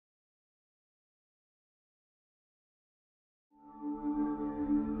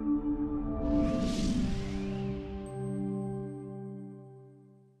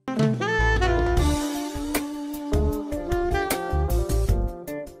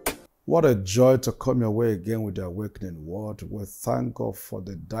What a joy to come your way again with the awakening word. We thank God for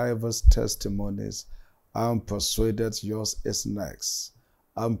the diverse testimonies. I'm persuaded yours is next.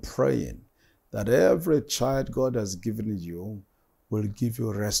 I'm praying that every child God has given you will give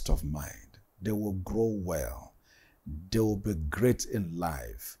you rest of mind. They will grow well. They will be great in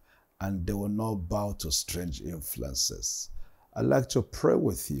life, and they will not bow to strange influences. I'd like to pray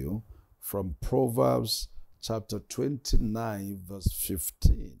with you from Proverbs chapter 29, verse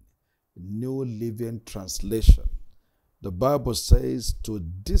 15, New Living Translation. The Bible says, to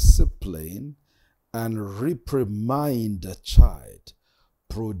discipline and reprimand a child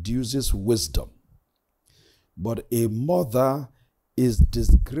produces wisdom, but a mother is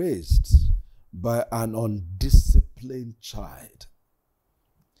disgraced by an undisciplined child.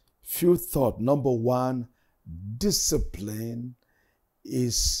 Few thought. Number one, discipline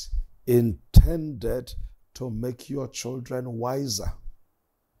is intended to make your children wiser.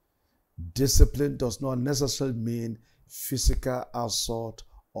 Discipline does not necessarily mean physical assault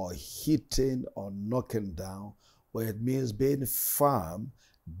or hitting or knocking down, but it means being firm,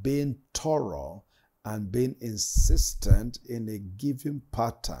 being thorough, and being insistent in a given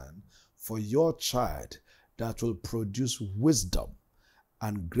pattern for your child that will produce wisdom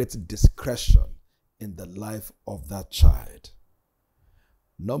and great discretion in the life of that child.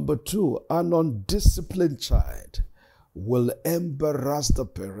 Number two, an undisciplined child will embarrass the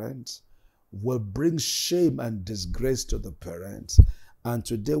parents, will bring shame and disgrace to the parents. And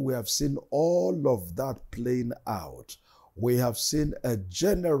today we have seen all of that playing out. We have seen a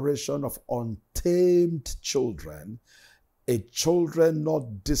generation of untamed children, a children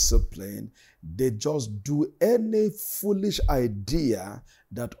not disciplined. They just do any foolish idea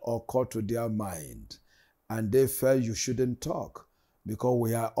that occurs to their mind. And they feel you shouldn't talk, because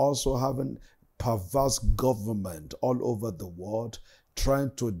we are also having perverse government all over the world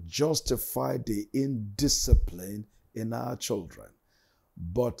trying to justify the indiscipline in our children.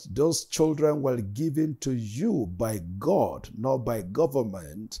 But those children were given to you by God, not by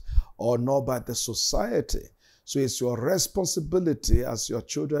government or not by the society. So it's your responsibility as your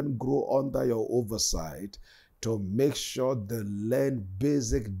children grow under your oversight to make sure they learn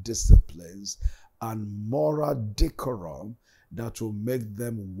basic disciplines and moral decorum that will make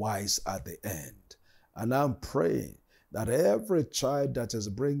them wise at the end. And I'm praying that every child that is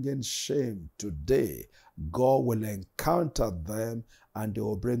bringing shame today, God will encounter them and they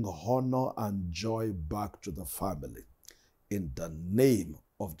will bring honor and joy back to the family. In the name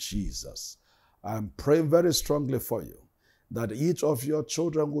of Jesus. I'm praying very strongly for you that each of your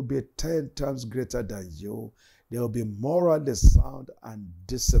children will be 10 times greater than you. They will be morally sound and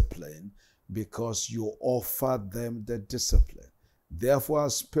disciplined because you offer them the discipline. Therefore,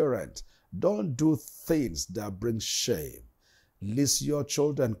 as parents, don't do things that bring shame, lest your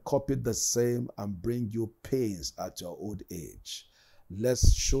children copy the same and bring you pains at your old age.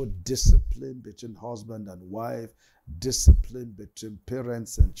 Let's show discipline between husband and wife, discipline between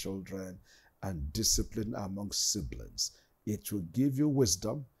parents and children, and discipline among siblings. It will give you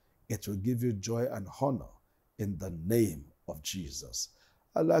wisdom. It will give you joy and honor in the name of Jesus.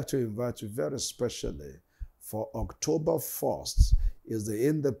 I'd like to invite you very specially for October 1st is the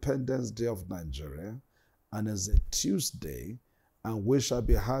Independence Day of Nigeria, and is a Tuesday, and we shall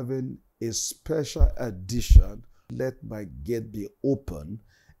be having a special edition, Let My Gate Be Open.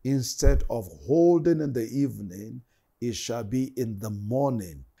 Instead of holding in the evening, it shall be in the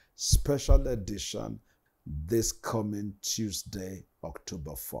morning. Special edition this coming Tuesday,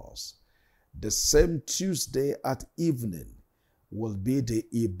 October 1st. The same Tuesday at evening will be the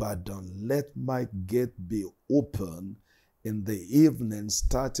Ibadan Let My Gate Be Open in the evening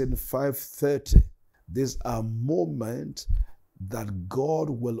starting 5:30. These are moments that God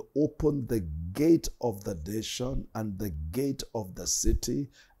will open the gate of the nation and the gate of the city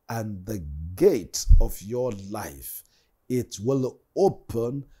and the gate of your life. It will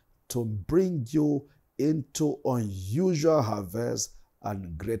open to bring you into unusual harvest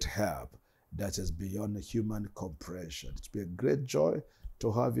and great help that is beyond human comprehension. It will be a great joy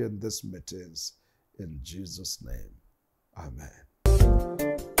to have you in these meetings. In Jesus' name, amen.